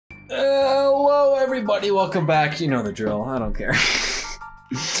Hello everybody, welcome back. You know the drill, I don't care.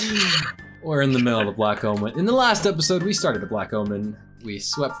 We're in the middle of the Black Omen. In the last episode, we started the Black Omen. We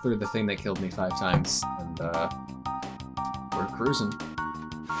swept through the thing that killed me 5 times, and we're cruising.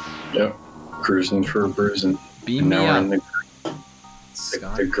 Yep, cruising for a bruising. Beam me up. We're in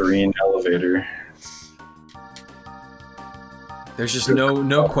the green elevator. There's just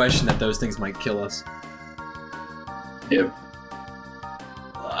no question that those things might kill us. Yep.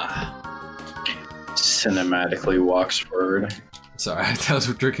 Cinematically walks forward. Sorry, I was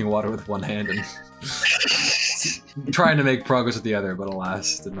drinking water with one hand and trying to make progress with the other, but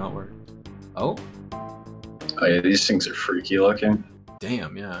alas, did not work. Oh? Oh yeah, these things are freaky looking.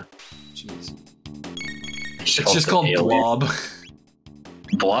 Damn, yeah. Jeez. It's just called Blob.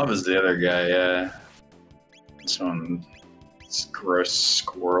 Blob is the other guy, yeah. This gross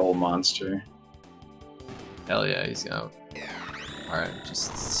squirrel monster. Hell yeah, he's out. Alright,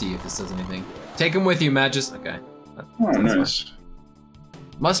 just see if this does anything. Take him with you, Magus. Okay. Oh, nice. Fine.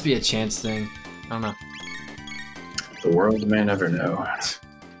 Must be a chance thing. I don't know. The world may never know.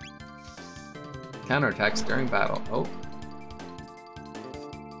 Counterattacks during battle. Oh.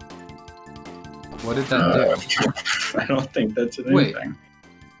 What did that do? I don't think that's anything. Wait.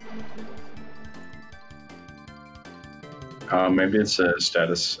 Maybe it's a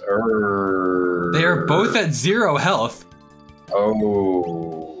status. They are both at 0 health.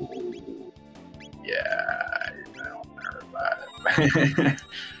 Oh. Yeah, I don't know about it.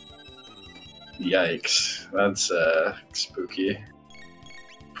 Yikes. That's spooky.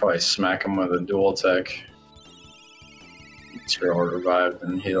 Probably smack him with a dual tech. It's all revived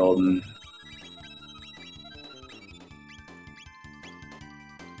and healed and...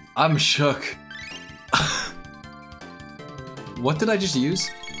 I'm shook. What did I just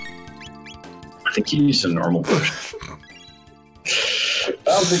use? I think you used a normal push. I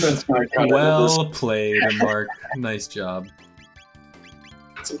don't think that's my kind well played, Mark. Nice job.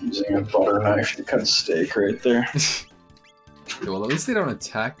 It's like using a butter knife to cut steak right there. Well, at least they don't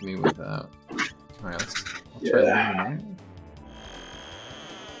attack me with that. Alright, let's try that.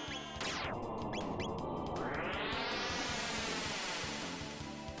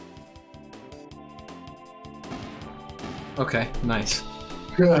 Okay, nice.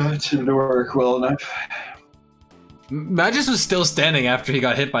 Yeah, it didn't work well enough. Magus was still standing after he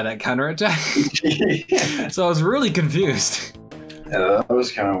got hit by that counterattack. Yeah. So I was really confused. Yeah, that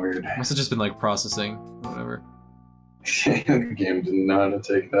was kind of weird. Must have just been like processing, whatever. The game didn't know how to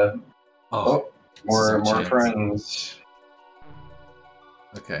take that. Oh, more friends.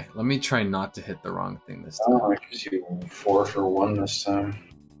 Okay, let me try not to hit the wrong thing this time. Oh, I gives you 4 for 1 this time.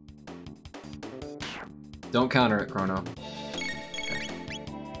 Don't counter it, Chrono. Okay.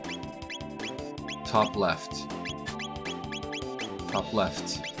 Top left. Top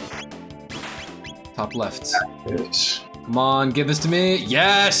left. Top left. Yes. Come on, give this to me.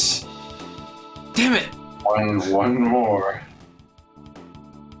 Yes! Damn it! One more.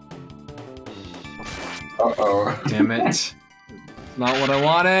 Uh-oh. Damn it. Not what I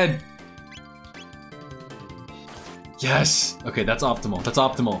wanted. Yes! Okay, that's optimal. That's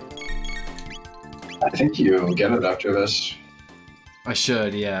optimal. I think you'll get it after this. I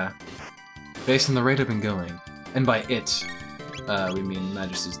should, yeah. Based on the rate I've been going. And by it, we mean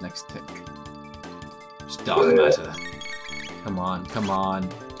Magus' next tick. Just dark matter. Come on, come on.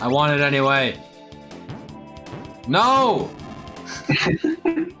 I want it anyway! No!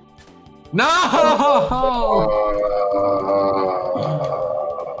 No!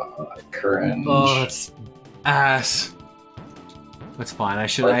 Cringe. Oh, that's ass. That's fine. I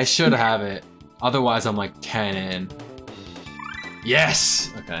should have it. Otherwise, I'm like 10 in.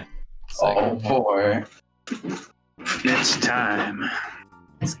 Yes. Okay. Sick. Oh boy. It's time.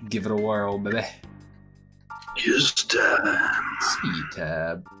 Let's give it a whirl, baby. It's time. Speed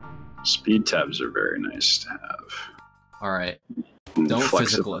tab. Speed tabs are very nice to have. All right. Don't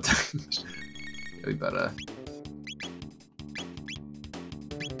physical attack. We better.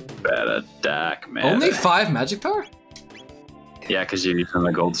 Bad attack, man. Only 5 magic power? Yeah, because you're using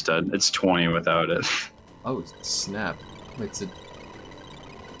the gold stud. It's 20 without it. Oh, snap. Wait,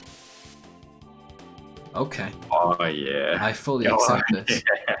 okay. Oh, yeah. I fully accept this.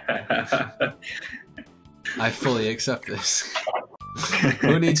 Yeah. I fully accept this.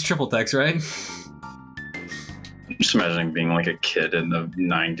 Who needs triple text, right? I'm just imagining being like a kid in the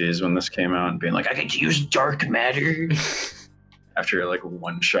 90s when this came out and being like, I could use dark matter. After like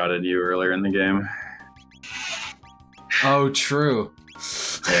one-shotted you earlier in the game. Oh, true.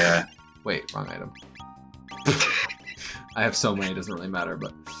 Yeah. Wait, wrong item. I have so many, it doesn't really matter,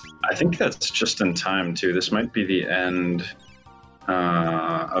 but... I think that's just in time, too. This might be the end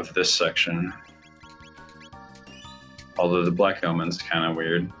of this section. Although the Black Omen's kind of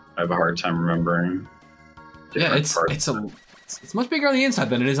weird. I have a hard time remembering. Yeah, it's much bigger on the inside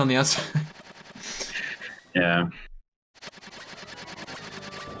than it is on the outside. Yeah.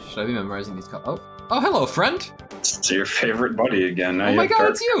 Should I be memorizing these? Oh, hello, friend. It's your favorite buddy again. Now oh my god,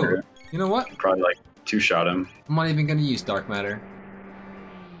 it's you. Matter. You know what? Probably like two-shot him. I'm not even gonna use dark matter.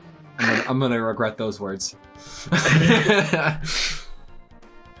 I'm gonna regret those words.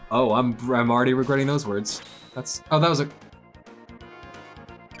 Oh, I'm already regretting those words. That was a.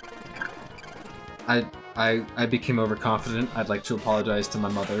 I became overconfident. I'd like to apologize to my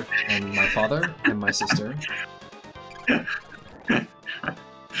mother and my father and my sister.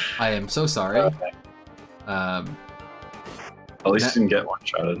 I am so sorry. At least you didn't get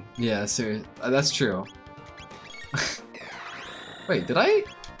one-shotted. Yeah, seriously, that's true. Wait, did I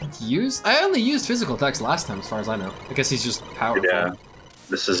use? I only used physical attacks last time, as far as I know. I guess he's just powerful. Yeah,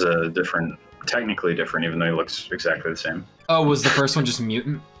 this is a different, technically different, even though he looks exactly the same. Oh, was the first one just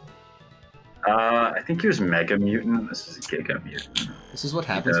mutant? I think he was Mega Mutant. This is Giga Mutant. This is what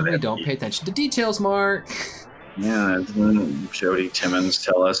happens when we don't pay attention to details, Mark. Yeah, didn't Jody Timmons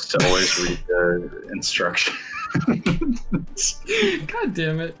tell us to always read the instructions? God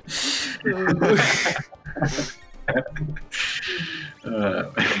damn it.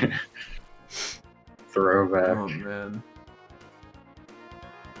 Throwback. Oh, man.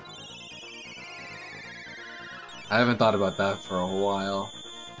 I haven't thought about that for a while.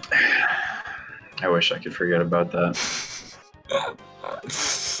 I wish I could forget about that.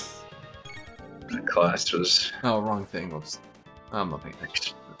 The class was... Oh, wrong thing. Whoops. I'm not paying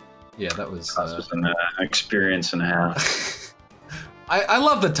attention. Yeah, that was... Class was an experience and a half. I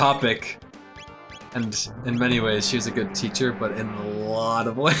love the topic. And in many ways, she was a good teacher, but in a lot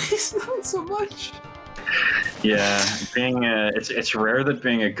of ways, not so much. Yeah, it's rare that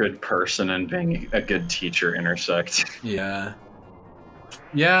being a good person and being a good teacher intersect. Yeah.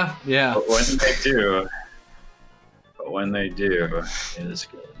 Yeah, yeah. But when they do, it is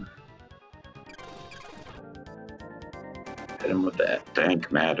good. Hit him with that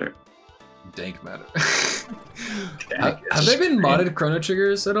dank matter. Dank matter. Have they been modded Chrono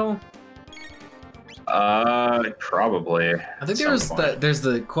Triggers at all? Probably. I think there's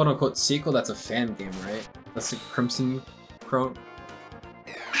the quote-unquote sequel that's a fan game, right? That's the Crimson Chrono.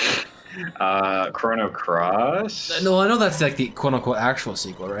 Chrono Cross? No, I know that's like the quote-unquote actual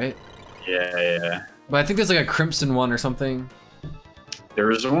sequel, right? Yeah. But I think there's like a Crimson one or something. There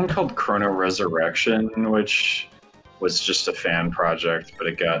was one called Chrono Resurrection, which was just a fan project, but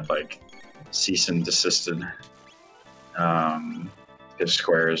it got like cease and desisted. Because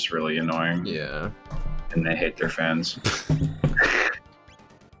Square is really annoying. Yeah. And they hate their fans.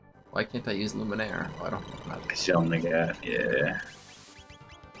 Why can't I use Luminaire? Oh, I don't know. Because you only got, yeah.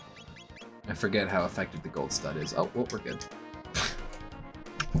 I forget how effective the gold stud is. Oh, well, we're good.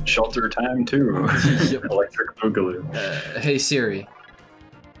 Shelter time too. Yep. Electric Boogaloo. Hey Siri,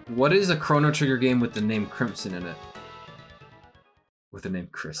 what is a Chrono Trigger game with the name Crimson in it? With the name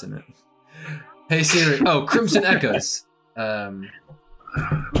Chris in it. Hey Siri, oh, Crimson Echoes.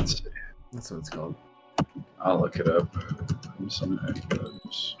 Let's see. That's what it's called. I'll look it up. Crimson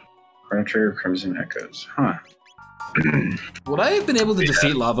Echoes. Chrono Trigger Crimson Echoes. Huh. Would I have been able to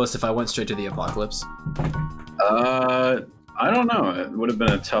defeat Lavos if I went straight to the Apocalypse? I don't know. It would have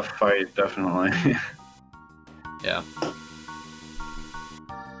been a tough fight, definitely. Yeah.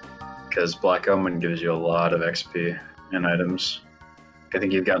 Because Black Omen gives you a lot of XP and items. I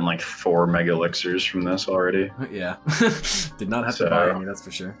think you've gotten like 4 Mega Elixirs from this already. Yeah. Did not have to buy any, that's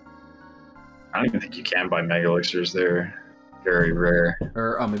for sure. I don't even think you can buy Mega Elixirs. They're very rare.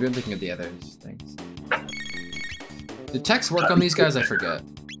 Or, oh, maybe I'm thinking of the other things. Did text work on these guys? I forget.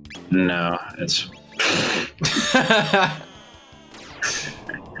 No, it's...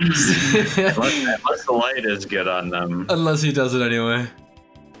 unless the light is good on them. Unless he does it anyway.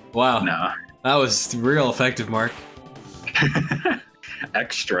 Wow. No. That was real effective, Mark.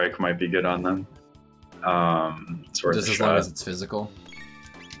 X Strike might be good on them. It's worth just a as shot. long as it's physical.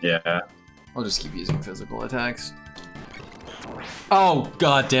 Yeah. I'll just keep using physical attacks. Oh,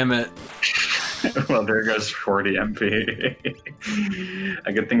 god damn it. Well, there goes 40 MP.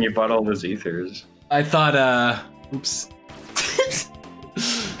 A good thing you bought all those ethers. I thought, oops.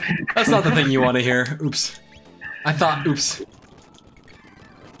 That's not the thing you want to hear. Oops. I thought, oops.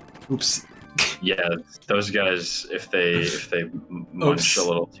 Oops. Yeah, those guys, if they munch a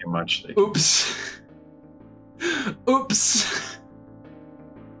little too much, they... Oops. Oops.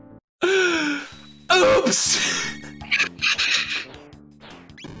 Oops.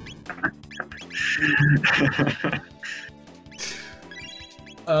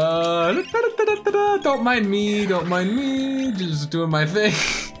 Don't mind me, don't mind me. Just doing my thing.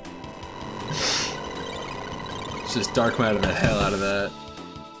 It's just dark matter the hell out of that.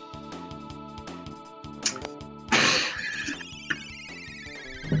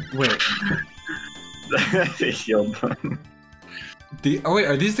 Wait. They healed them. Oh wait,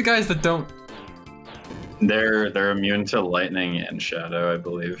 are these the guys that don't? They're immune to lightning and shadow, I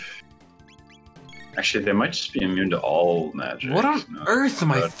believe. Actually, they might just be immune to all magic. What on earth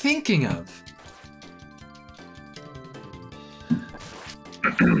am I thinking of?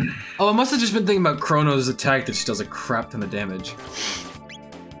 Oh, I must have just been thinking about Chrono's attack that just does a crap ton of damage.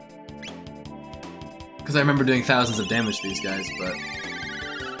 Because I remember doing thousands of damage to these guys, but...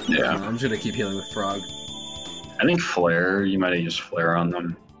 Yeah. I'm just gonna keep healing with Frog. I think Flare, you might have used Flare on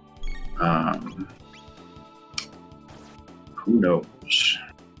them. Who knows?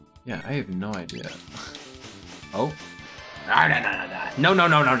 Yeah, I have no idea. Oh. No, no,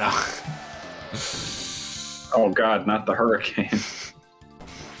 no, no, no. Oh god, not the hurricane.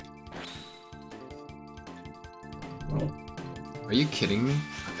 Are you kidding me?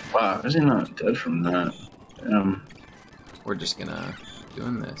 Wow, is he not dead from that? Damn. We're just gonna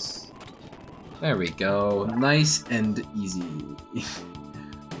doing this. There we go. Nice and easy.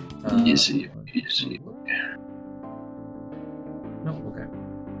 Easy, easy. No, okay.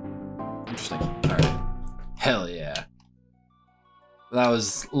 Interesting. Alright. Hell yeah. That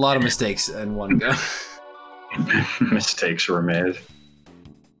was a lot of mistakes in one go. Mistakes were made.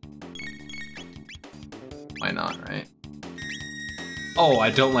 Why not, right? Oh, I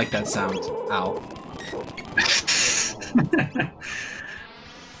don't like that sound. Ow.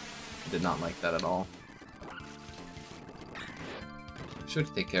 I did not like that at all.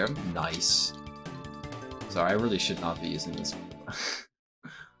 Should take care of him. Nice. Sorry, I really should not be using this.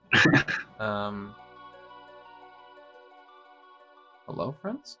 Hello,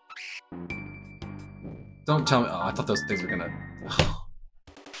 friends? Don't tell me. Oh, I thought those things were gonna. Oh.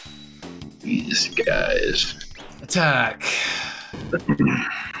 These guys. Attack!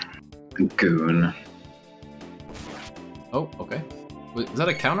 Goon. Oh, okay. Was that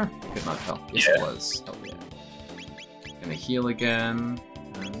a counter? I could not tell. Yes, yeah. It was. Oh, yeah. Gonna heal again.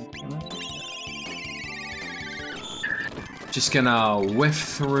 Just gonna whiff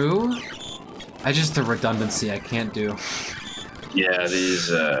through. The redundancy I can't do. Yeah,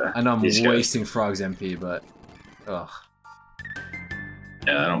 these, I know I'm these wasting Frog's MP, but... Ugh.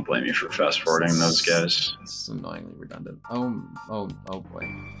 Yeah, I don't blame you for fast-forwarding those guys. It's annoyingly redundant. Oh boy.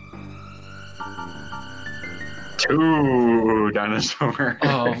 2 dinosaur.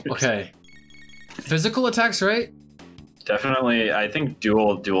 Oh, okay. Physical attacks, right? Definitely, I think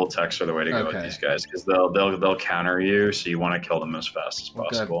dual techs are the way to go with these guys, because they'll counter you, so you want to kill them as fast as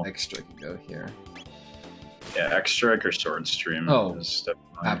possible. Extra can go here. Yeah, X-Strike or Sword Stream is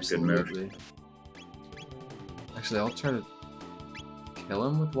definitely absolutely. a good move. Actually, I'll try to kill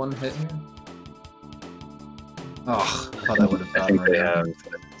him with one hit here. Oh, I thought I would have gotten I think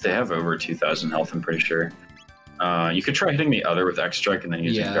they have over 2,000 health, I'm pretty sure. You could try hitting the other with X-Strike and then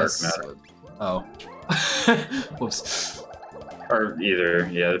using Dark Matter. Oh. Whoops. Or either,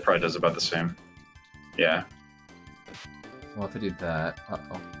 yeah, it probably does about the same. Yeah. Well, if I do that,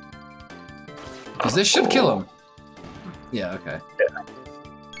 uh-oh. Because this should kill him. Yeah, okay. Yeah.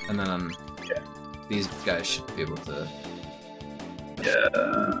 And then these guys should be able to...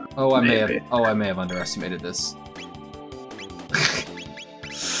 Yeah. Oh, I may have underestimated this.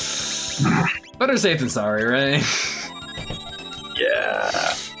 Better safe than sorry, right?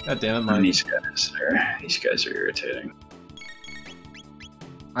 Yeah. God damn it, Mike. These guys are irritating.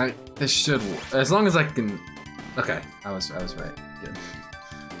 This should, as long as I can. Okay, I was right. Good.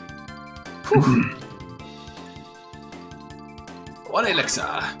 What elixir?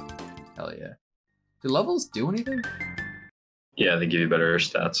 Hell yeah. Do levels do anything? Yeah, they give you better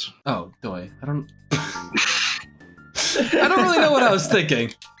stats. Oh, do I? I don't. I don't really know what I was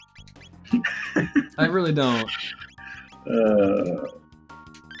thinking. I really don't.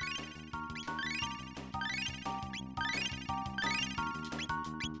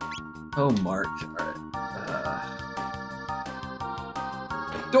 Oh, Mark. Alright.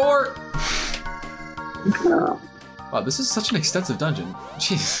 Door! Wow, this is such an extensive dungeon.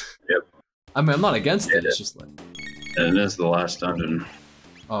 Jeez. Yep. I mean, I'm not against it, it's just like... And it is the last dungeon.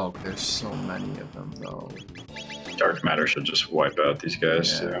 Oh, there's so many of them, though. Dark Matter should just wipe out these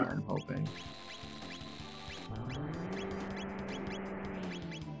guys, too. Yeah, I'm hoping.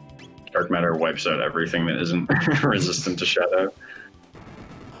 Dark Matter wipes out everything that isn't resistant to Shadow.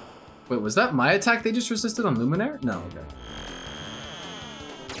 Wait, was that my attack they just resisted on Luminaire? No, okay.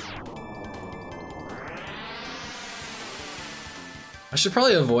 I should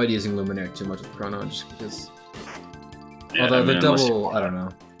probably avoid using Luminary too much with Chrono, just because... Yeah, although I mean, the double... I don't know.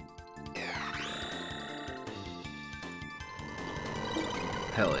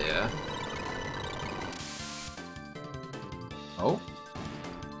 Hell yeah. Oh?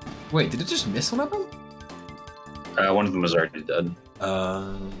 Wait, did it just miss one of them? One of them was already dead.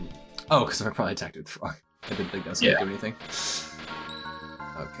 Oh, because I probably attacked it with Frog. I didn't think that was gonna do anything.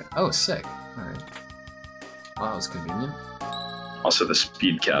 Okay. Oh, sick. Alright. Well, that was convenient. Also, the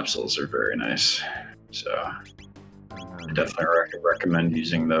speed capsules are very nice. So, I definitely recommend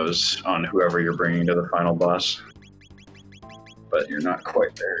using those on whoever you're bringing to the final boss. But you're not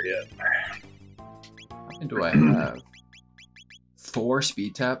quite there yet. How many do I have? 4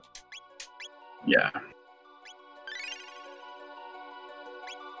 speed tap? Yeah.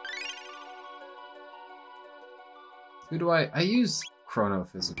 Who do I use Chrono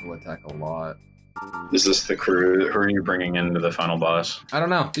physical attack a lot. Is this the crew? Who are you bringing into the final boss? I don't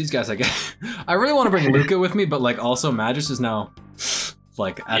know. These guys, I guess. I really want to bring Luca with me, but like also Magus is now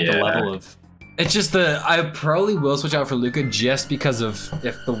like at the level of. It's just I probably will switch out for Luca just because of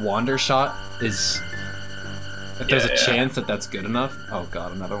if the Wander shot is. If there's a chance that that's good enough. Oh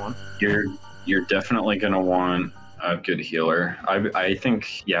god, another one. You're definitely gonna want a good healer. I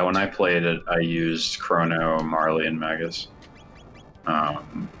think when I played it, I used Chrono, Marley, and Magus.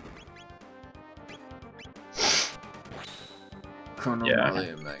 Chrono, Marley,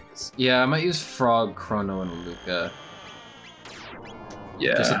 and Magus. Yeah, I might use Frog, Chrono, and Luca.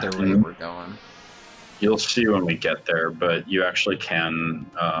 Yeah. Just at the rate we're going. You'll see when we get there, but you actually can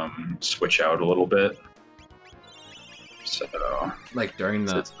switch out a little bit. So. Like during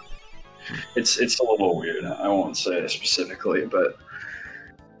the. It's a little weird. I won't say specifically, but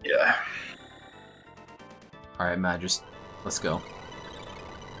yeah. All right, Magus, let's go.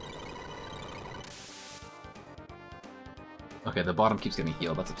 Okay, the bottom keeps getting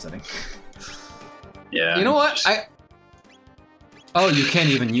healed. That's upsetting. Yeah. You know what? Oh, you can't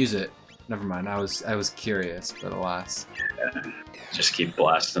even use it. Never mind. I was curious, but alas. Yeah. Just keep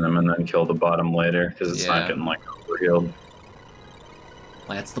blasting them and then kill the bottom later because it's not getting like overhealed.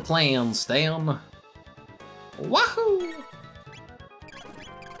 That's the plan, Stan. Wahoo!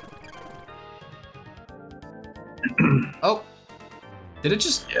 Oh, did it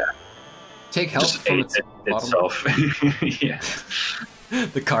just take health from itself? Yeah.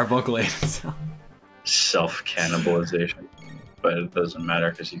 The carbuncle ate itself. Self-cannibalization, but it doesn't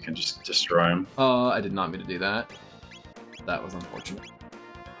matter because you can just destroy them. Oh, I did not mean to do that. That was unfortunate.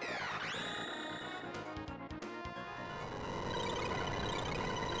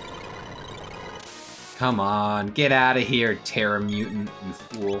 Come on, get out of here, Terra Mutant, you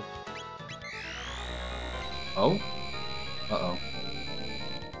fool. Oh? Uh-oh.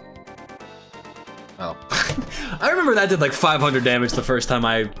 Oh. I remember that did like 500 damage the first time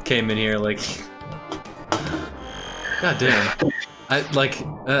I came in here, like... God damn.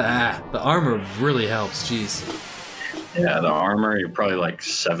 The armor really helps, jeez. Yeah, the armor, you're probably like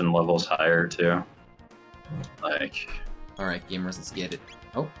 7 levels higher, too. Like... Alright, gamers, let's get it.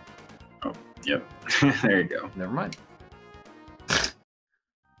 Oh. Oh, yep. There you go. Never mind. Okay,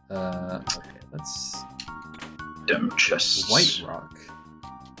 let's... Dem chests. White Rock.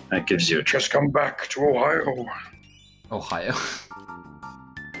 That gives you a chest. Come back to Ohio. Ohio.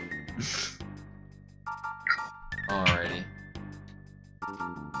 Alrighty.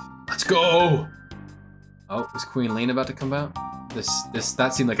 Let's go! Oh, is Queen Lane about to come out?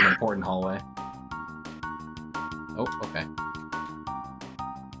 That seemed like an important hallway. Oh, okay.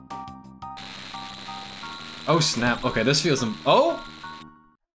 Oh snap, okay, this feels oh!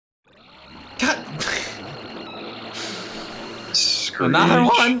 God! Another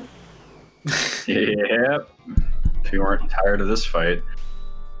one! Yep. If you weren't tired of this fight,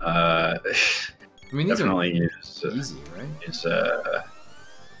 I mean, these definitely are use easy, right? Use what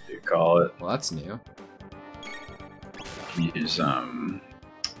do you call it? Well, that's new. Use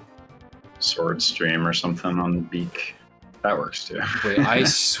Sword Stream or something on the beak. That works too. Wait, I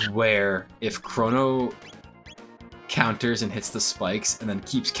swear, if Chrono counters and hits the spikes and then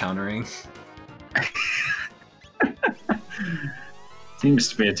keeps countering. Seems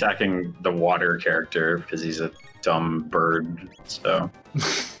to be attacking the water character because he's a dumb bird, so.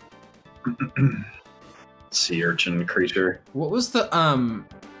 Sea urchin creature. What was the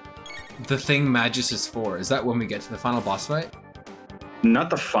thing Magus is for? Is that when we get to the final boss fight? Not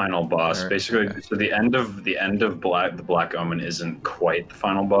the final boss. Basically, okay. So the end of the Black Omen isn't quite the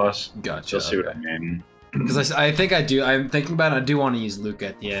final boss. Gotcha. You'll see what I mean. Because I think I do. I'm thinking about it. I do want to use Luca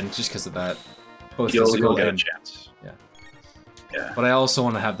at the end just because of that. Both You'll physical get and a chance. Yeah. Yeah. But I also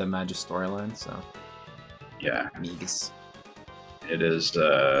want to have the Magus storyline, so. Yeah. Magus. It is,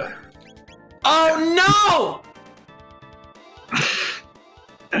 Oh no!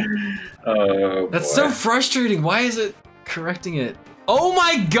 Oh, That's boy. so frustrating. Why is it correcting it? Oh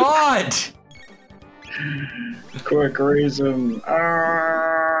my god! Quick, raise him.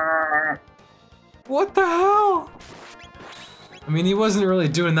 What the hell? I mean, he wasn't really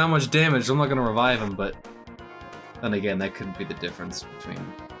doing that much damage, so I'm not gonna revive him, but then again, that could be the difference between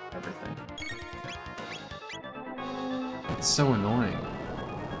everything. It's so annoying.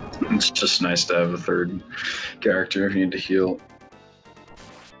 It's just nice to have a third character if you need to heal.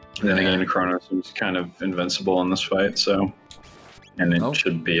 And then again, Chrono seems kind of invincible in this fight, so... And it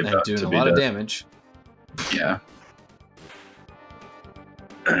should be about doing to a be lot dead. of damage. Yeah.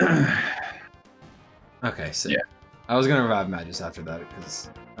 Okay, so yeah. I was gonna revive Magus after that, because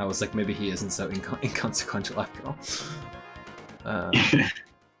I was like, maybe he isn't so inconsequential after all.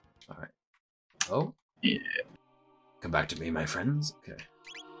 Alright. Oh? Yeah. Come back to me, my friends. Okay.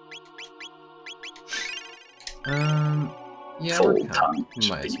 Yeah, Full we're time.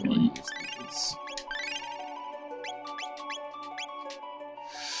 might as well use these.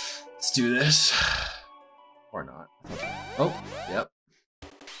 Let's do this. Or not. Oh, yep.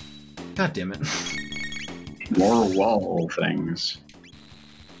 God damn it. More wall things.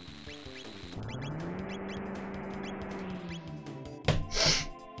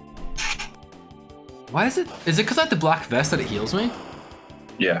 Why is it? Is it because I have the black vest that it heals me?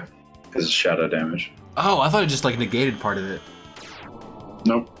 Yeah, because it's shadow damage. Oh, I thought it just like negated part of it.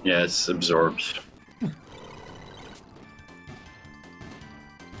 Nope. Yeah, it's absorbs.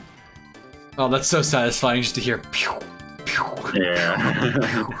 Oh, that's so satisfying just to hear pew, pew, Yeah.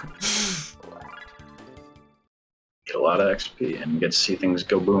 pew. Get a lot of XP and get to see things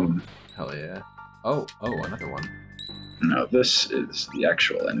go boom. Hell yeah. Oh, another one. No, this is the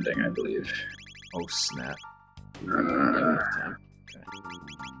actual ending, I believe. Oh, snap. Uh,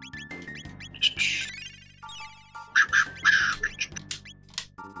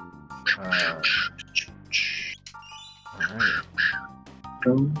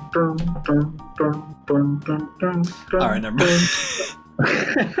 Alright, never mind.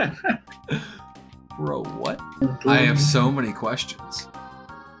 Bro, what? I have so many questions.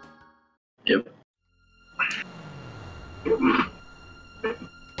 Yep.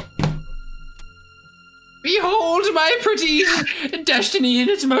 Behold my pretty destiny in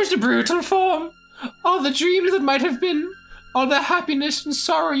its most brutal form. All the dreams that might have been, all the happiness and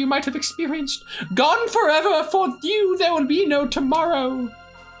sorrow you might have experienced, gone forever. For you there will be no tomorrow.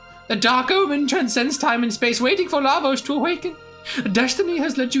 The dark omen transcends time and space, waiting for Lavos to awaken. Destiny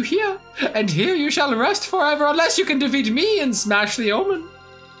has led you here, and here you shall rest forever, unless you can defeat me and smash the omen.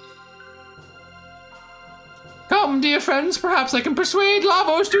 Come, dear friends, perhaps I can persuade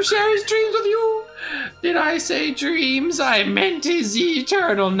Lavos to share his dreams with you. Did I say dreams? I meant his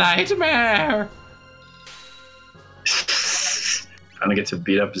eternal nightmare. Finally get to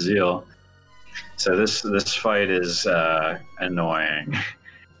beat up Zeal. So this fight is annoying.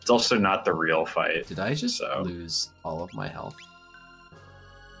 It's also not the real fight. Did I just lose all of my health?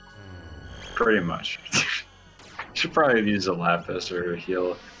 Pretty much. Should probably use a lapis or a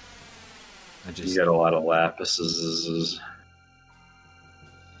heal. You got a lot of lapises.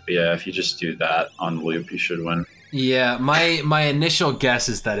 But yeah, if you just do that on loop, you should win. Yeah, my initial guess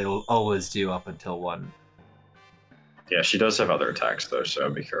is that it'll always do up until 1. Yeah, she does have other attacks though, so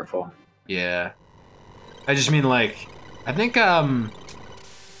be careful. Yeah. I just mean like, I think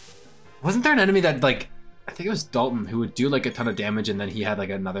wasn't there an enemy that like, I think it was Dalton who would do like a ton of damage and then he had like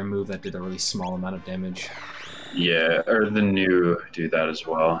another move that did a really small amount of damage. Yeah, or the new do that as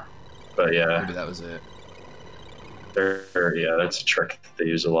well. But yeah. Maybe that was it. Yeah, that's a trick that they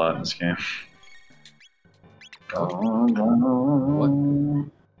use a lot in this game. Oh. What?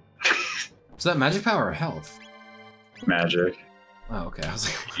 Is that magic power or health? Magic. Oh, okay. I was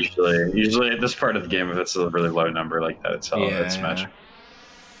like, usually at this part of the game, if it's a really low number like that, it's health. It's magic.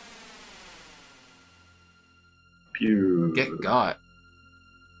 Pew. Get got.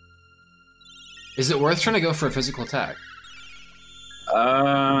 Is it worth trying to go for a physical attack? Will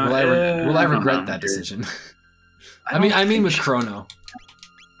I regret that decision? I mean with Chrono.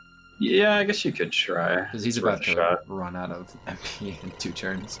 Yeah, I guess you could try. Because he's about to run out of MP in 2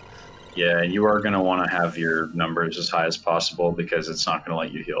 turns. Yeah, you are going to want to have your numbers as high as possible because it's not going to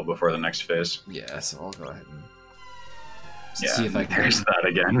let you heal before the next phase. Yeah, so I'll go ahead and see if I can. There's that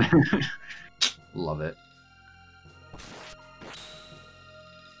again. Love it.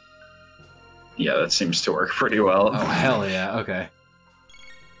 Yeah, that seems to work pretty well. Oh, hell yeah, okay.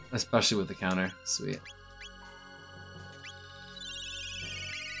 Especially with the counter. Sweet.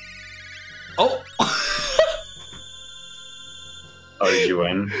 Oh! How did you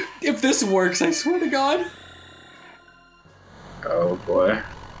win? If this works, I swear to God. Oh boy.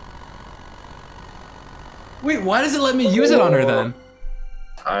 Wait, why does it let me use it on her then?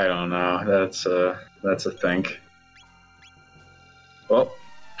 I don't know. That's a think. Well.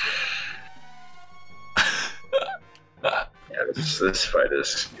 Yeah, this fight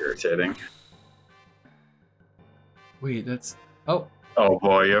is irritating. Wait, that's... Oh. Oh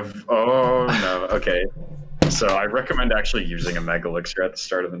boy, you have... Oh no, okay. So I recommend actually using a Mega Elixir at the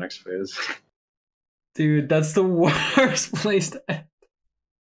start of the next phase. Dude, that's the worst place to end.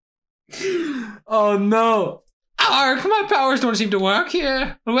 Oh no. Ark, my powers don't seem to work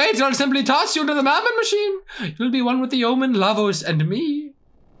here. Wait, I'll simply toss you into the Mammon machine. You'll be one with the OMEN, LAVOS, and me.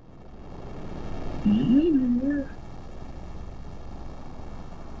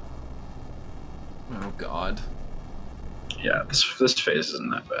 Oh god. Yeah, this phase isn't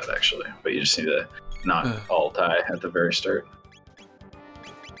that bad actually, but you just need to not all die at the very start.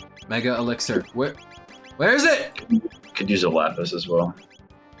 Mega Elixir. Where is it? Could use a Lapis as well.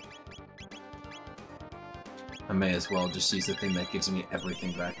 I may as well just use the thing that gives me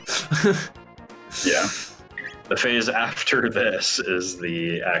everything back. Yeah. The phase after this is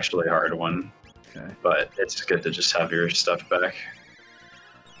the actually hard one. Okay. But it's good to just have your stuff back.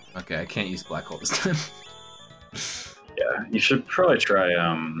 Okay, I can't use Black Hole this time. Yeah, you should probably try,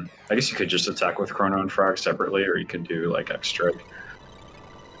 I guess you could just attack with Chrono and Frog separately, or you could do, like, X-Strike.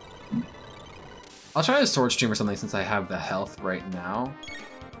 I'll try a Sword Stream or something since I have the health right now.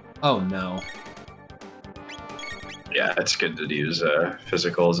 Oh no. Yeah, it's good to use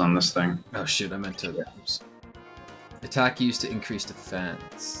physicals on this thing. Oh shit, I meant to... Oops. Attack used to increase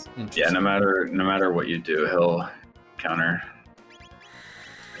defense. Yeah, no matter what you do, he'll counter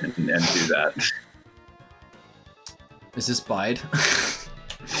and do that. Is this bide?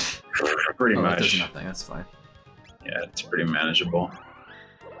 Pretty much. There's nothing, that's fine. Yeah, it's pretty manageable.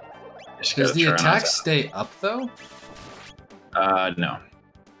 Does the attack stay up though? No.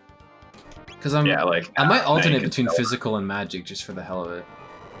 Because I might alternate between physical and magic just for the hell of it.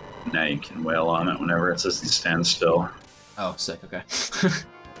 Now you can wail on it whenever it says stand still. Oh, sick, okay.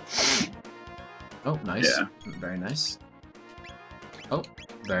 Oh, nice. Yeah. Very nice. Oh,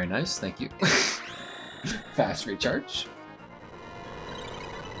 very nice, thank you. Fast recharge.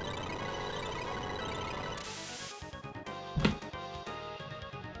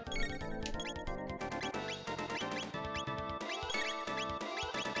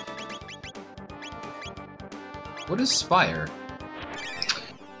 What is Spire?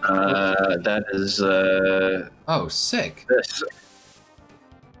 That is, Oh, sick. this.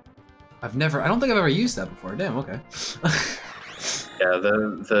 I don't think I've ever used that before. Damn, okay. Yeah,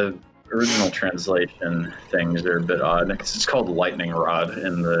 the original translation things are a bit odd, because it's called Lightning Rod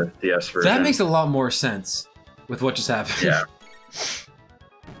in the DS version. That makes a lot more sense with what just happened. Yeah.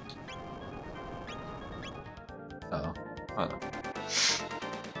 Uh-oh. Uh-oh.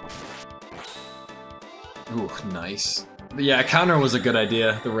 Ooh, nice. But yeah, counter was a good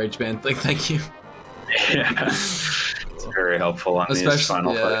idea, the Rage Band thing, thank you. Yeah. It's very helpful on these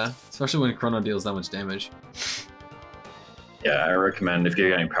final fights. Especially when Chrono deals that much damage. Yeah, I recommend if you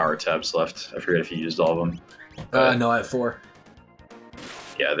got any power tabs left. I forget if you used all of them. No, I have 4.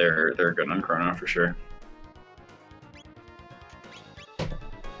 Yeah, they're good on Chrono for sure.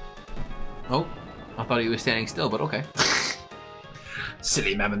 Oh, I thought he was standing still, but okay.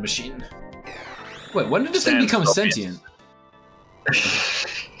 Silly Mammon machine. Wait, when did this thing become sentient?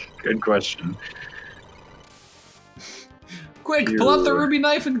 Good question. Quick, pull out the ruby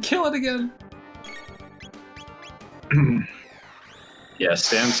knife and kill it again. Yeah,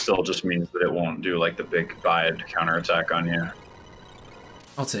 stand still just means that it won't do like the big bide counterattack on you.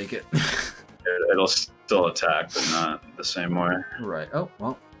 I'll take it. It'll still attack, but not the same way. Right. Oh,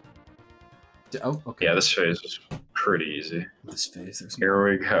 well. Oh, okay. Yeah, this phase was pretty easy. This phase. Here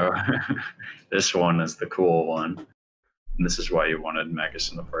we go. This one is the cool one. And this is why you wanted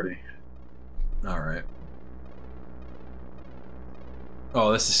Magus in the party. Alright.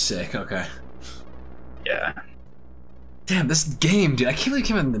 Oh, this is sick. Okay. Yeah. Damn, this game, dude. I can't believe it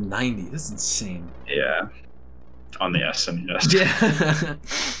came out in the 90s. This is insane. Yeah. On the SNES. Yeah.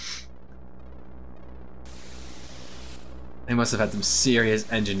 They must have had some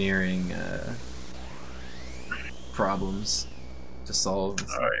serious engineering problems to solve.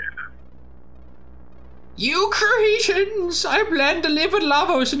 Oh, yeah. You creations! I plan to live with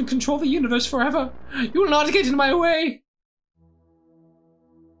LAVOS and control the universe forever. You will not get in my way.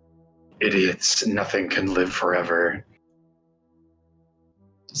 Idiots, nothing can live forever.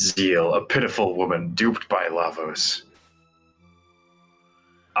 Zeal, a pitiful woman duped by LAVOS.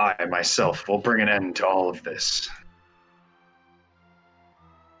 I, myself, will bring an end to all of this.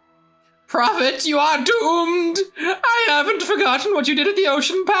 Prophet, you are doomed! I haven't forgotten what you did at the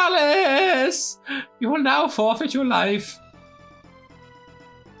Ocean Palace! You will now forfeit your life.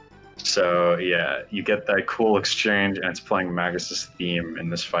 So, yeah, you get that cool exchange, and it's playing Magus's theme in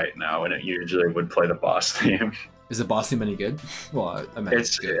this fight now, and it usually would play the boss theme. Is the boss theme any good? Well, I mean,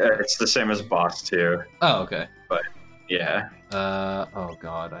 It's the same as boss 2. Oh, okay. But, yeah. Oh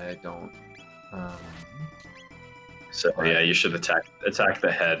god, I don't... So, yeah, you should attack the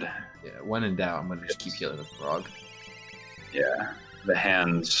head. Yeah, when in doubt, I'm gonna just keep healing the frog. Yeah, the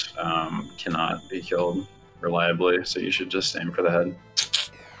hands cannot be killed reliably, so you should just aim for the head.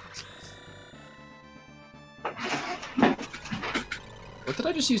 What did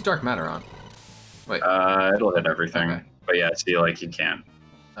I just use dark matter on? Wait. It'll hit everything. Okay. But yeah, see, like, you can't.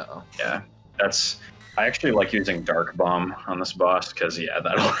 Uh-oh. Yeah, that's... I actually like using Dark Bomb on this boss, because, yeah,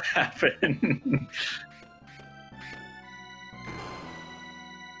 that'll happen.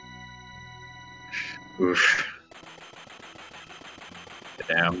 Oof.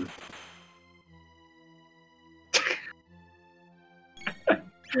 Damn.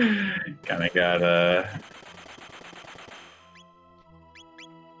 Kinda got,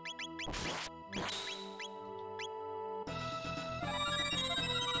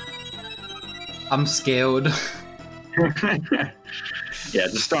 I'm scared. Yeah,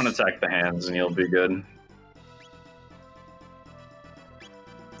 just don't attack the hands and you'll be good.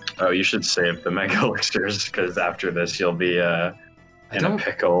 Oh, you should save the Mega Elixirs, because after this you'll be in a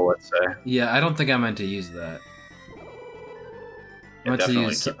pickle, let's say. Yeah, I don't think I meant to use that. I meant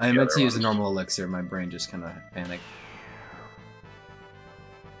to use the normal elixir, my brain just kind of panicked.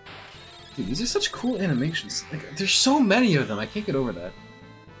 Dude, these are such cool animations. Like, there's so many of them, I can't get over that.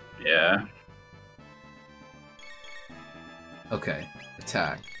 Yeah. Okay,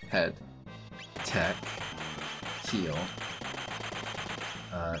 attack, head, attack, heal,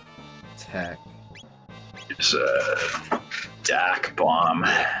 attack. It's a Dak Bomb.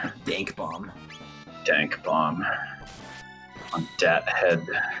 Dank Bomb. Dank Bomb. On dat head.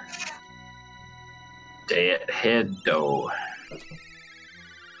 Dat head, though.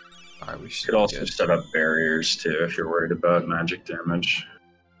 Alright, we should could also set up barriers, too, if you're worried about magic damage.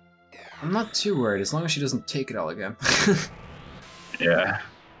 I'm not too worried, as long as she doesn't take it all again. Yeah.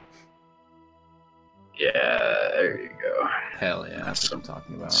 Yeah, there you go. Hell yeah, that's what I'm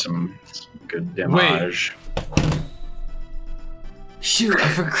talking about. Some good damage. Wait. Shoot, I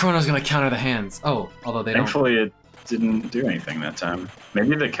forgot Chrono's gonna counter the hands. Oh, although they Thankfully, it didn't do anything that time.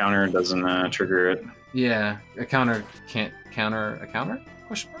 Maybe the counter doesn't trigger it. Yeah, a counter can't counter a counter?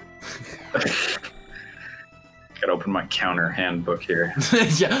 Question mark? Gotta open my counter handbook here.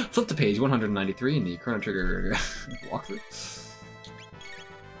 Yeah, flip the page 193 in the Chrono Trigger walkthrough.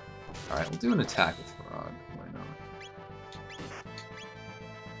 Alright, we'll do an attack with Frog. Why not?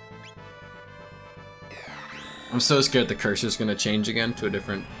 I'm so scared the cursor's gonna change again to a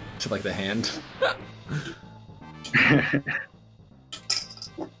different, to like the hand.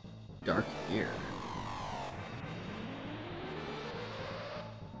 Dark Ear.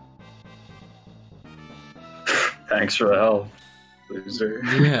 Thanks for the help, loser.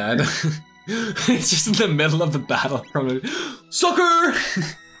 Yeah, it's just in the middle of the battle from a sucker.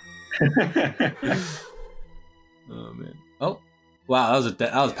 Oh man! Oh, wow,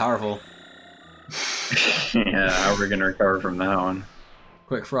 that was powerful. Yeah, how are we gonna recover from that one?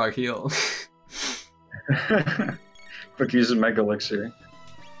 Quick frog heal. Quick use of Mega Elixir.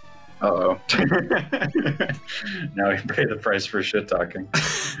 Uh-oh. Now we pay the price for shit talking.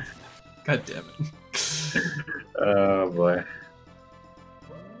 God damn it. Oh boy.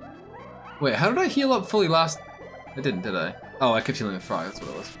 Wait, how did I heal up fully last? I didn't, did I? Oh, I kept healing the frog, that's what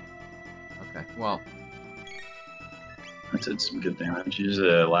it was. Okay, well. That did some good damage. Use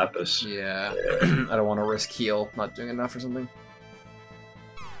a lapis. Yeah. I don't want to risk heal not doing enough or something.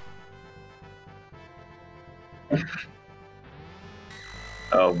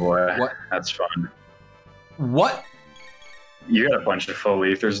 Oh boy. What? That's fun. What? You got a bunch of full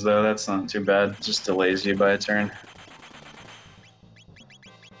ethers though, that's not too bad. Just delays you by a turn.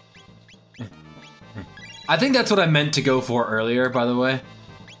 I think that's what I meant to go for earlier, by the way.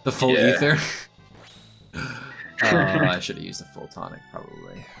 The full ether. I should have used the full tonic,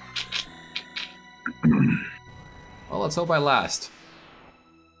 probably. Well, let's hope I last.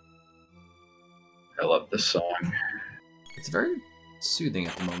 I love this song. It's very soothing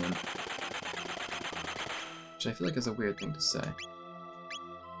at the moment. Which I feel like is a weird thing to say.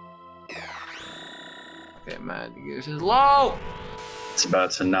 Okay, man, this is low! It's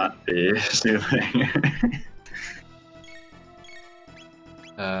about to not be soothing.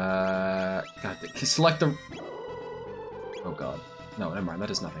 God, select the... Oh god. No, never mind. That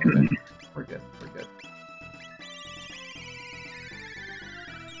does nothing. Okay. We're good. We're good.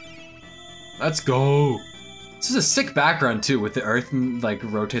 Let's go. This is a sick background too, with the earth and, like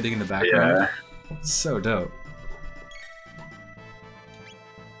rotating in the background. Yeah. It's so dope.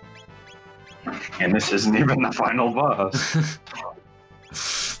 And this isn't even the final boss.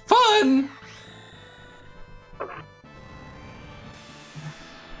 Fun.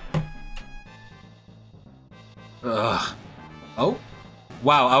 Ugh. Oh.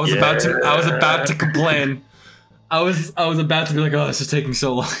 Wow, I was about to complain. I was about to be like, oh, this is taking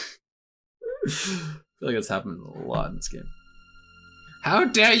so long. I feel like it's happened a lot in this game. How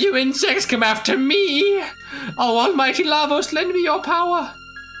dare you insects come after me? Oh, almighty Lavos, lend me your power.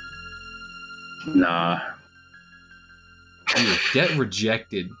 Nah. You get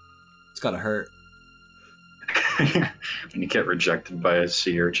rejected. It's gotta hurt. When you get rejected by a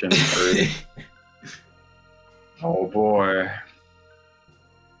sea urchin. Oh boy.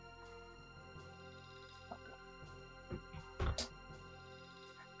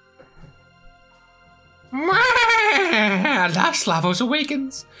 Last Lavos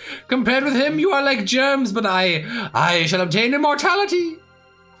awakens. Compared with him, you are like germs, but I shall obtain immortality.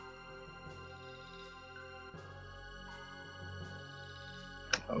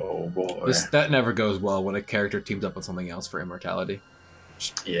 Oh boy. That never goes well when a character teams up with something else for immortality.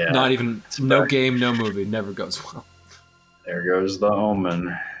 Yeah. Not even, no game, no movie, never goes well. There goes the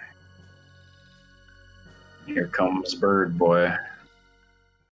omen. Here comes Bird Boy.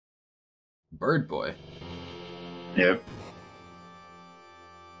 Bird Boy? Yep.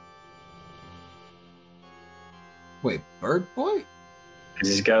 Wait, Bird Boy? Because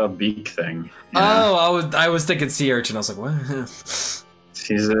he's got a beak thing. Oh, I was thinking sea urchin. I was like, what?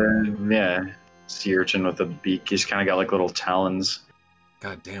 He's a, sea urchin with a beak. He's kind of got like little talons.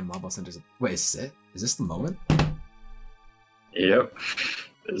 God damn, Lavos enters. Wait, is this it? Is this the moment? Yep.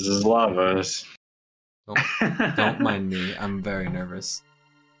 This is Lavos. Don't mind me. I'm very nervous.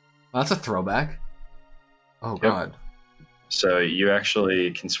 Well, that's a throwback. Oh, Yep. God. So you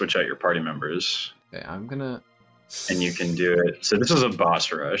actually can switch out your party members. Okay, I'm gonna... And you can do it. So this is a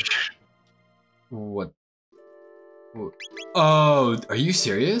boss rush. What? Oh, are you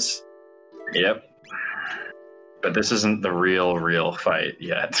serious? Yep. But this isn't the real fight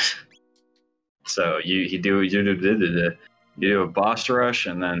yet. So you do a boss rush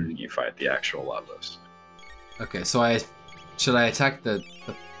and then you fight the actual Lavos. Okay, so should I attack the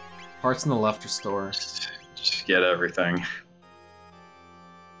parts on the left restore? Just get everything.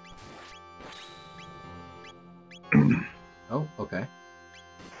 Oh, okay.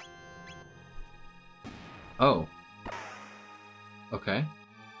 Oh. Okay.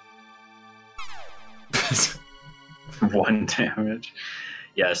 1 damage.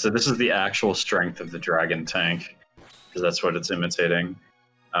 Yeah, so this is the actual strength of the dragon tank, because that's what it's imitating. Which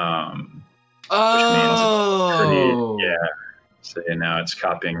means it's pretty, yeah. So now it's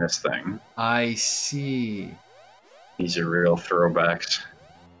copying this thing. I see. These are real throwbacks.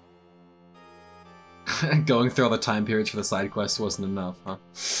 Going through all the time periods for the side quests wasn't enough, huh?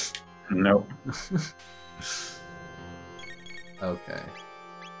 Nope. Okay.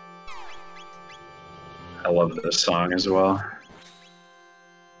 I love this song as well.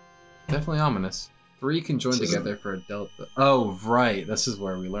 Definitely ominous. 3 can join together for a delta. Oh, right. This is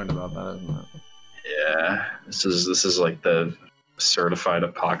where we learned about that, isn't it? Yeah, this is like the certified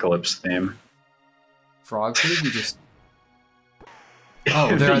apocalypse theme. Frog Food? You just...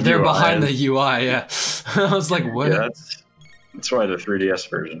 Oh, they're behind the UI, yeah. I was like, what? Yeah, that's why the 3DS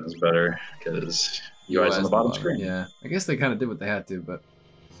version is better, because UI's on the bottom screen. Yeah, I guess they kind of did what they had to, but...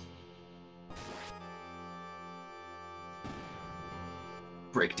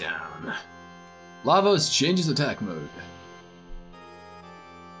 Breakdown. Lavos changes attack mode.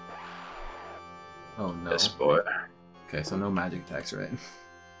 Oh no. This boy. Okay, so no magic attacks, right?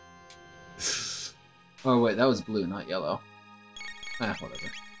 Oh wait, that was blue, not yellow. Ah, whatever.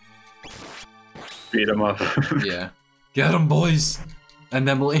 Beat him up. Yeah. Get him, boys! And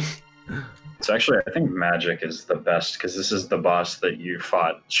Emily. It's actually, I think magic is the best, because this is the boss that you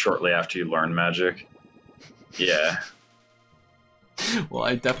fought shortly after you learned magic. Yeah. Well,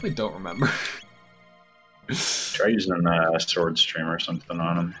 I definitely don't remember. Try using a sword stream or something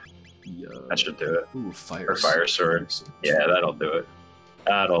on him. Yeah. That should do it. Ooh, fire. Or fire sword. Yeah, that'll do it.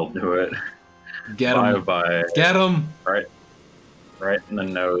 That'll do it. Get him. Bye. Get him. Right in the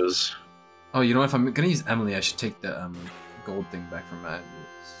nose. Oh, you know what? If I'm gonna use Emily, I should take the gold thing back from Matt.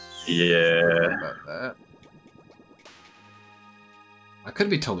 Yeah. About that. I could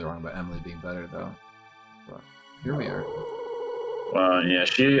be totally wrong about Emily being better though. But here we are. Well, yeah,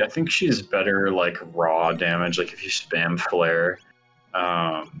 I think she's better like raw damage. Like if you spam flare,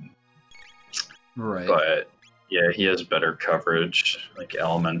 Right. But yeah, he has better coverage, like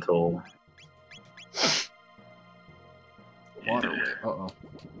elemental. Water wave. Uh-oh.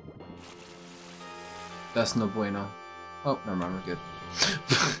 That's no bueno. Oh, never mind, we're good.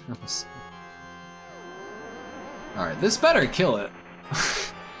 Alright, this better kill it.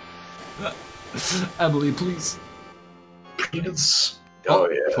 Emily, please. It's, oh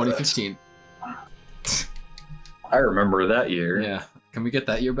yeah. 2015. I remember that year. Yeah. Can we get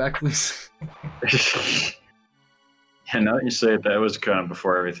that year back, please? Yeah, now that you say it, that was kind of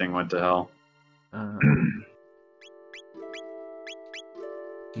before everything went to hell.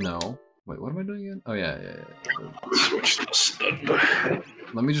 No. Wait, what am I doing again? Oh, yeah. Switch to the stud.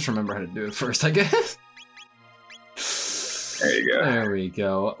 Let me just remember how to do it first, I guess. There you go. There we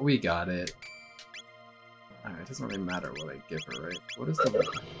go. We got it. Alright, it doesn't really matter what I give her, right? What is the...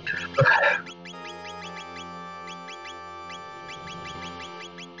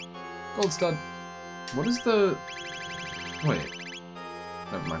 Gold stud. What is the... Wait.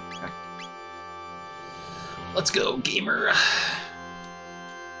 Never mind. Okay. Let's go, gamer.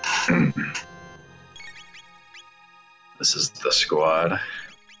 This is the squad. Oh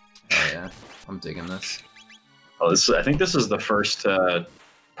yeah, I'm digging this. Oh, I think this is the first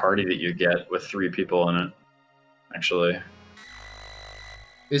party that you get with 3 people in it. Actually.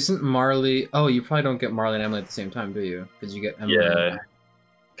 Isn't Marley... Oh, you probably don't get Marley and Emily at the same time, do you? Because you get Emily. Yeah.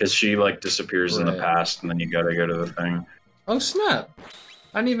 Because she, like, disappears in the Right. past, and then you gotta go to the thing. Oh, snap!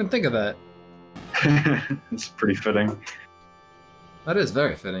 I didn't even think of that. It's pretty fitting. That is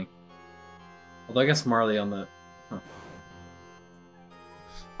very fitting. Although I guess Marley on the... Huh.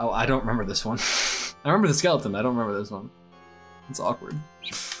 Oh, I don't remember this one. I remember the skeleton, I don't remember this one. It's awkward.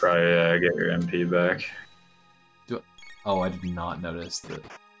 Probably get your MP back. Oh, I did not notice that.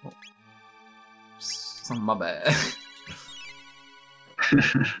 Oh. My bad.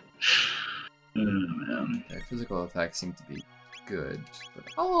 Man. Okay, physical attacks seem to be good, but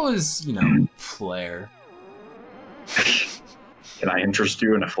I'll always, you know, flare. Can I interest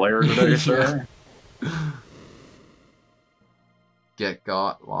you in a flare today, sir? Get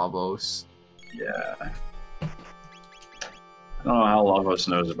got, Lavos. Yeah. I don't know how Lavos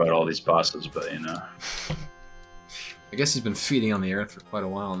knows about all these bosses, but you know. I guess he's been feeding on the earth for quite a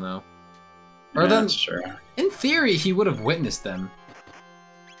while now. Or Yeah, then, that's true. in theory, he would have witnessed them.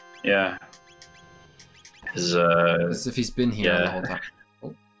 Yeah. His, As if he's been here yeah. the whole time.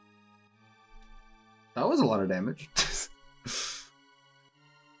 Oh. That was a lot of damage.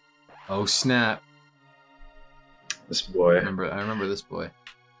 Oh snap! this boy. I remember this boy.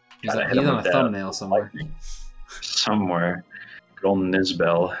 He's, Gotta hit he's him on a with that thumbnail somewhere. lightning. Somewhere. Good old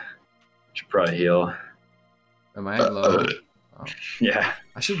Nizbel. Should probably heal. Am I at low? Oh. Yeah.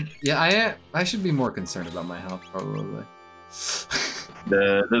 I should. Yeah, I should be more concerned about my health probably.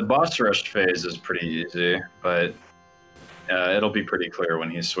 The boss rush phase is pretty easy, but it'll be pretty clear when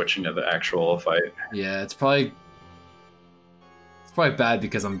he's switching to the actual fight. Yeah, it's probably bad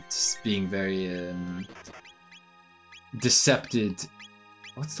because I'm just being very decepted.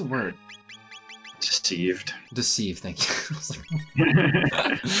 What's the word? Deceived. Deceived. Thank you.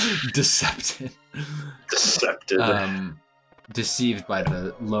 Decepted. Decepted. Deceived by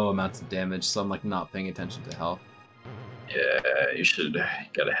the low amounts of damage, so I'm like not paying attention to health. Yeah, you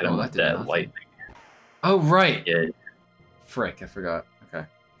gotta hit him with did that nothing. lightning. Oh right. Yeah. Frick, I forgot. Okay.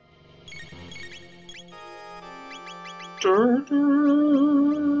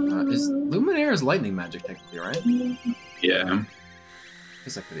 Is Luminaire's lightning magic technically, right? Yeah.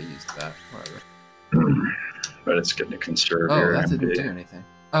 Guess I could have used that. Whatever. But it's going to conserve Oh, your that MP. didn't do anything.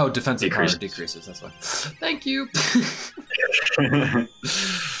 Oh, defensive power Decreases. decreases, that's why. Thank you!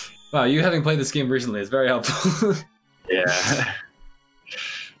 Wow, you having played this game recently is very helpful. Yeah.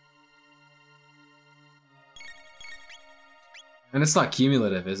 And it's not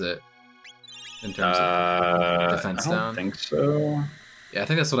cumulative, is it? In terms of defense I don't down? think so. Yeah, I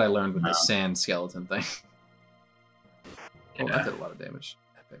think that's what I learned with No. the sand skeleton thing. Oh, Yeah. that did a lot of damage.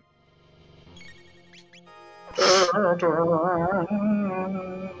 Epic.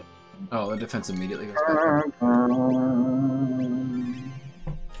 Oh, the defense immediately goes back.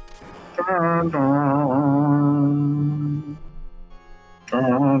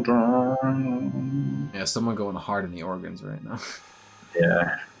 Yeah, someone going hard in the organs right now.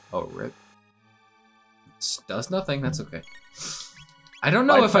 Yeah. Oh, rip. Does nothing, that's okay. I don't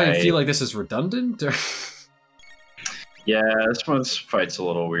know if I Bye-bye. feel like this is redundant, or... Yeah, this fight's a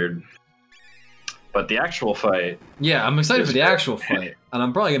little weird. But the actual fight... Yeah, I'm excited for the actual fight, and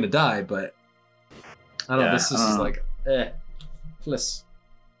I'm probably gonna die, but... I don't know, Yeah, this is like... Plus.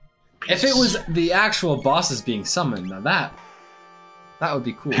 If it was the actual bosses being summoned, now that That would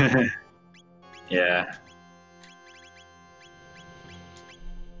be cool. Yeah.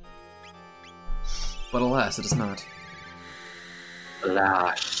 But alas, it is not.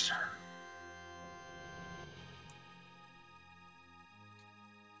 Alas.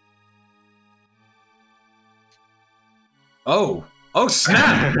 Oh! Oh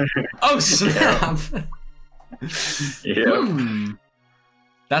snap! Oh snap! Yep.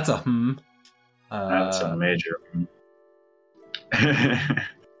 That's a That's a major.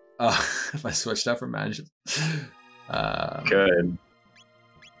 if I switched out from magic. Good.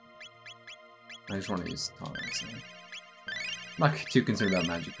 I just want to use tolerance. I'm not too concerned about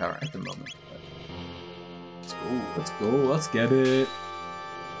magic power at the moment. But let's go, let's get it.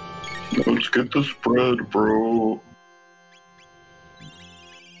 Let's get the spread, bro.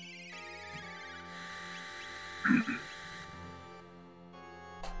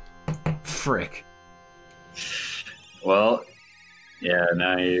 Frick. Well, yeah,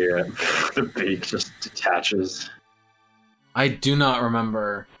 now you the beak just detaches. I do not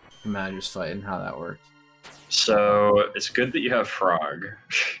remember the Magi's fight and how that worked. So it's good that you have Frog.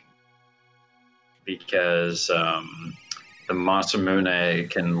 Because the Masamune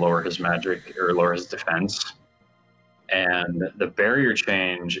can lower his magic or lower his defense. And the barrier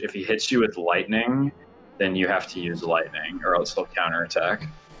change, if he hits you with lightning, then you have to use lightning or else he'll counterattack.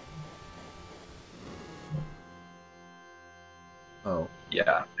 Oh.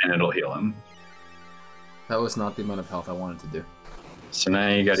 Yeah, and it'll heal him. That was not the amount of health I wanted to do. So now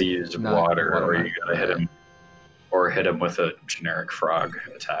you gotta use water or you gotta hit him. Or hit him with a generic frog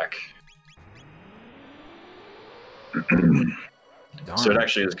attack. So it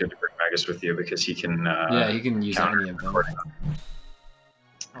actually is good to bring Magus with you because he can yeah, he can use any of them.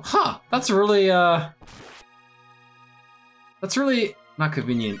 Huh, that's really not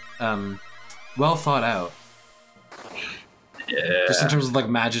convenient. Well thought out. Yeah. Just in terms of like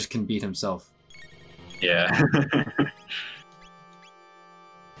Magus can beat himself. Yeah.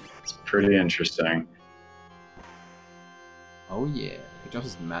 It's pretty interesting. Oh yeah. Good job,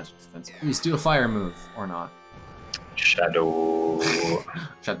 his magic defense. Please do a fire move or not. Shadow.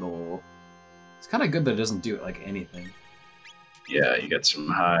 Shadow. It's kind of good that it doesn't do like anything. Yeah, you get some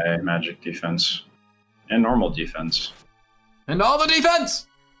high magic defense and normal defense. And all the defense.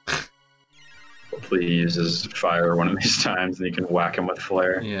 Hopefully he uses fire one of these times and you can whack him with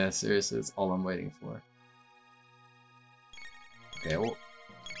flare. Yeah, seriously, it's all I'm waiting for. Okay, well,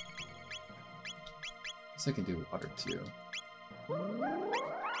 I guess I can do water too.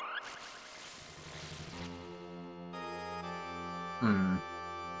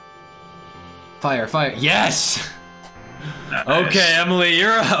 Fire, fire, yes! Nice. Okay, Emily,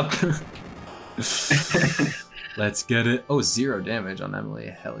 you're up! Let's get it. Oh, 0 damage on Emily,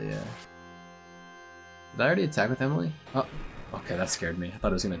 hell yeah. Did I already attack with Emily? Oh, okay, that scared me. I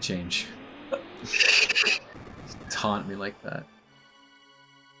thought it was gonna change. Taunt me like that.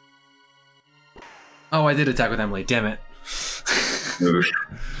 Oh, I did attack with Emily, damn it.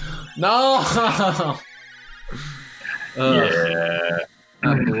 No! Yeah.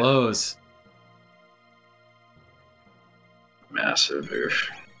 That blows. Massive oof.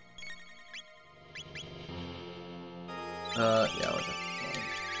 Yeah, I'll attack.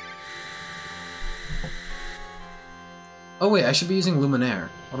 Oh wait, I should be using Luminaire.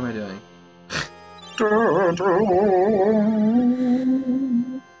 What am I doing?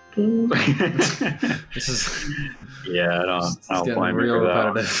 This is yeah, I don't getting blame you real for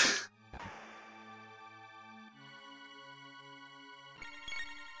that. repetitive.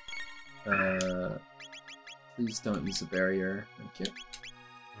 Please don't use a barrier. Thank you.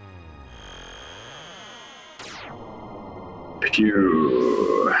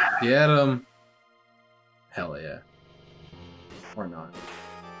 Pew. Get him. Hell yeah. Or not.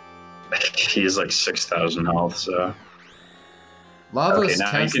 He's like 6,000 health, so. LAVOS Okay,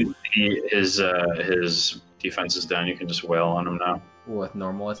 now cast... his defense is down. You can just wail on him now. With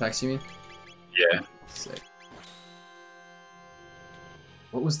normal attacks, you mean? Yeah. Sick.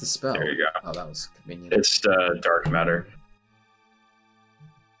 What was the spell? There you go. Oh, that was convenient. It's dark matter.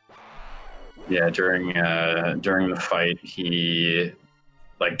 Yeah, during the fight, he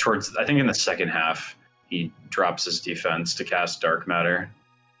like towards I think in the second half he drops his defense to cast dark matter,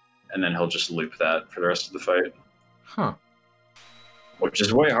 and then he'll just loop that for the rest of the fight. Huh. Which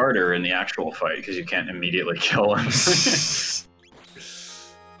is way harder in the actual fight because you can't immediately kill him.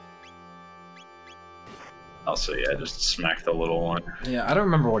 Also, yeah, just smack the little one. Yeah, I don't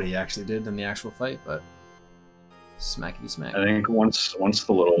remember what he actually did in the actual fight, but smackety smack. I think once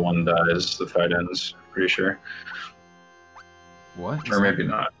the little one dies, the fight ends. Pretty sure. What? Or maybe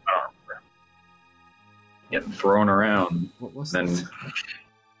not. I don't remember. getting thrown around. What was Then that?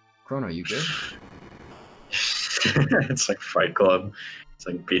 Chrono, you good? it's like Fight Club. It's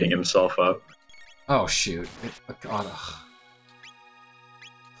like beating himself up. Oh shoot! God. All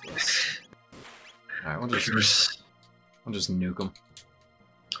right, we'll just nuke him.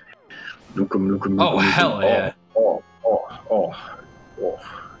 Nuke him. Oh hell yeah! Oh.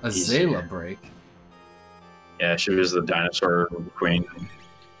 Azalea break. Yeah, she was the dinosaur queen.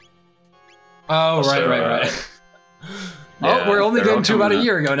 Oh Also, right. Yeah, oh, we're only they're getting to all about a coming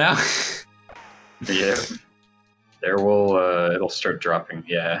year ago now. Yeah. There will, it'll start dropping.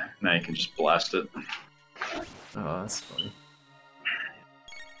 Yeah, now you can just blast it. Oh, that's funny.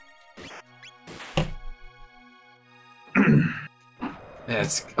 Yeah,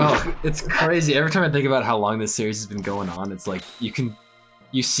 it's crazy. Every time I think about how long this series has been going on, it's like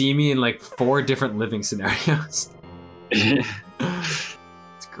you see me in like 4 different living scenarios. It's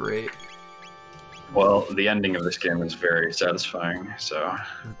great. Well, the ending of this game is very satisfying, so...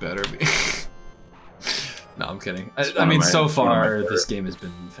 It better be. No, I'm kidding. It's I mean, so one of my far, favorite. this game has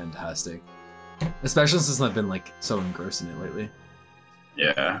been fantastic. Especially since I've been, like, so engrossed in it lately.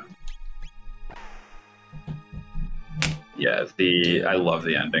 Yeah. Yeah, I love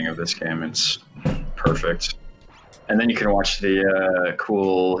the ending of this game. It's perfect. And then you can watch the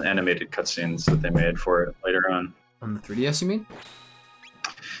cool animated cutscenes that they made for it later on. On the 3DS, you mean?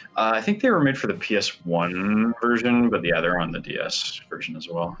 I think they were made for the PS1 version, but yeah, they're on the DS version as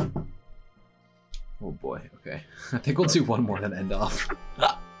well. Oh boy, okay. I think we'll do one more then end off.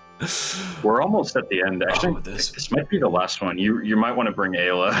 We're almost at the end. Actually, this might be the last one. You might want to bring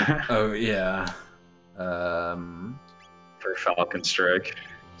Ayla. Oh yeah. For Falcon Strike.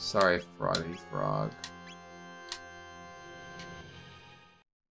 Sorry, Froggy Frog.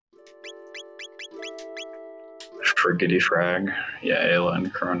 Friggity Frag. Yeah, Ayla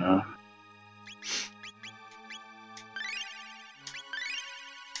and Chrono.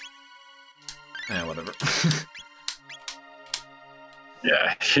 Yeah, whatever.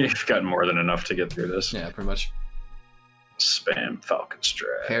 Yeah, you've got more than enough to get through this. Yeah, pretty much. Spam Falcon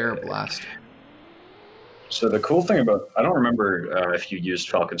Strike. Hair Blaster. So the cool thing about... I don't remember if you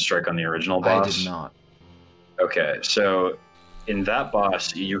used Falcon Strike on the original boss. I did not. Okay, so in that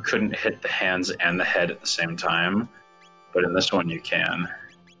boss, you couldn't hit the hands and the head at the same time, but in this one you can.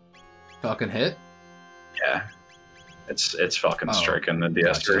 Falcon hit? Yeah. It's Falcon Strike in the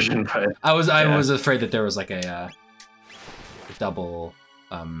DS gotcha. version, but... I was afraid that there was like a double...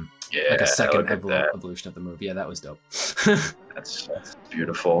 yeah, like a second look at that. evolution of the move. Yeah, that was dope. That's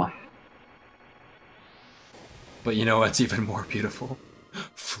beautiful. But you know what's even more beautiful?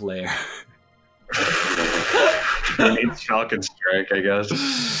 Flare. Who needs Falcon Strike, I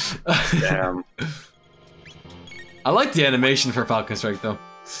guess? Damn. I like the animation for Falcon Strike, though.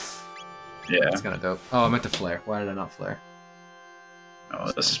 Yeah. It's kind of dope. Oh, I meant to flare. Why did I not flare?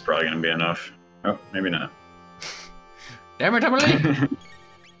 Oh, this is probably going to be enough. Oh, maybe not. Damn it, Emily! You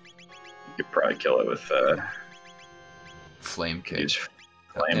could probably kill it with Flame kick. use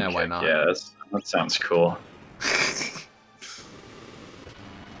flame Yeah, kick. why not? Yeah, that sounds cool.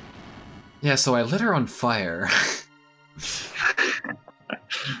 Yeah, so I lit her on fire.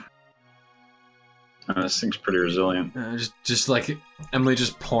 This thing's pretty resilient. Just like Emily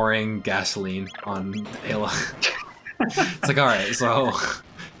just pouring gasoline on Ayla. It's like, alright, so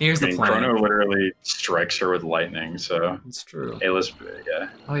here's the plan. Chrono literally strikes her with lightning, so... It's true. Ayla's, yeah.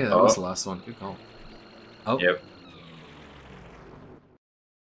 Oh yeah, that was the last one. Good call. Oh. Yep.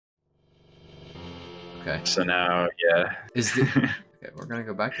 Okay. So now, yeah. Okay, we're gonna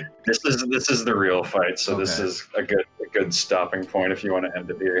go back to... This is the real fight, so this Okay. is a good stopping point if you want to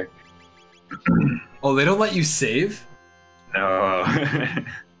end it here. Oh, they don't let you save? No.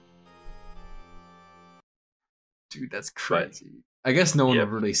 Dude, that's crazy. I guess no one Yep.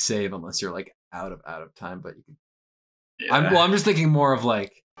 would really save unless you're like out of time, but you can... Yeah. I'm just thinking more of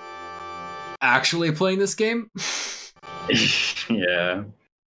like actually playing this game. Yeah.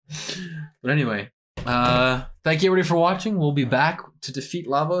 But anyway, thank you everybody for watching. We'll be back to defeat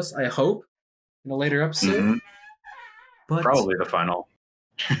Lavos, I hope, in a later episode. Mhm. But Probably the final.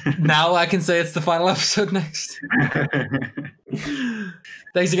 now I can say it's the final episode next.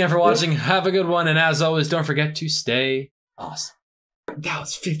 Thanks again for watching. Have a good one, and as always, don't forget to stay awesome. Wow,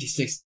 it's 56.